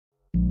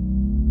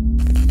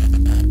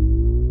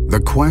The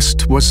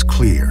quest was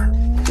clear.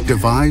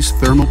 Devise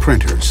thermal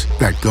printers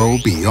that go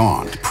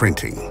beyond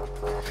printing.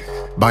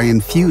 By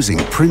infusing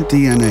print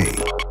DNA,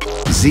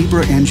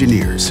 Zebra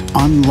engineers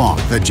unlock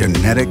the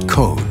genetic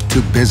code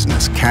to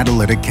business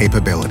catalytic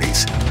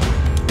capabilities.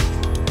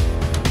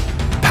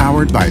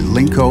 Powered by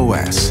Link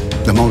OS,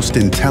 the most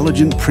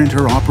intelligent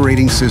printer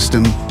operating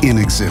system in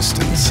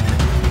existence.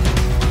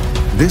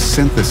 This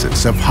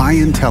synthesis of high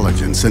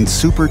intelligence and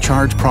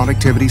supercharged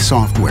productivity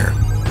software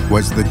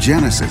was the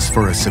genesis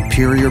for a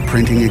superior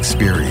printing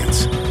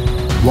experience.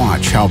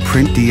 Watch how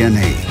Print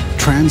DNA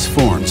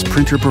transforms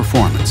printer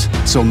performance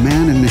so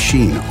man and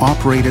machine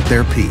operate at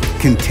their peak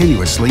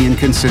continuously and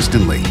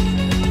consistently.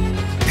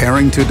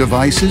 Pairing to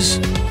devices?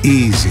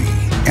 Easy.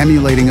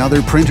 Emulating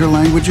other printer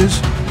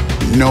languages?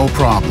 No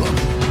problem.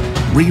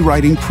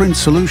 Rewriting print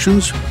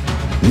solutions?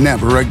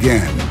 Never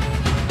again.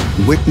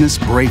 Witness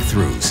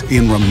breakthroughs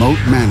in remote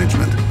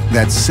management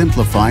that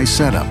simplify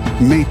setup,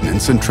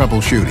 maintenance, and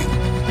troubleshooting.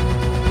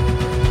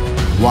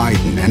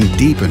 Widen and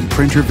deepen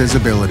printer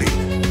visibility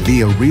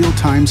via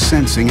real-time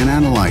sensing and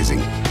analyzing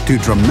to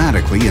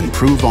dramatically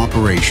improve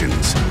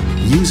operations.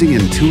 Using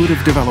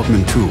intuitive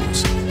development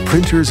tools,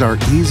 printers are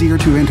easier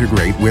to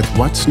integrate with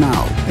what's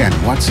now and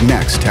what's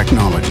next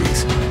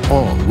technologies,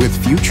 all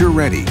with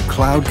future-ready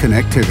cloud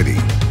connectivity.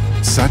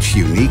 Such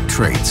unique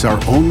traits are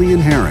only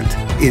inherent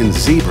in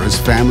Zebra's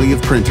family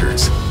of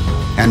printers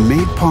and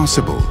made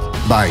possible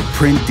by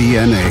Print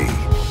DNA,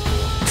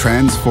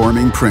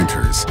 transforming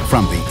printers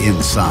from the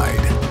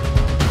inside.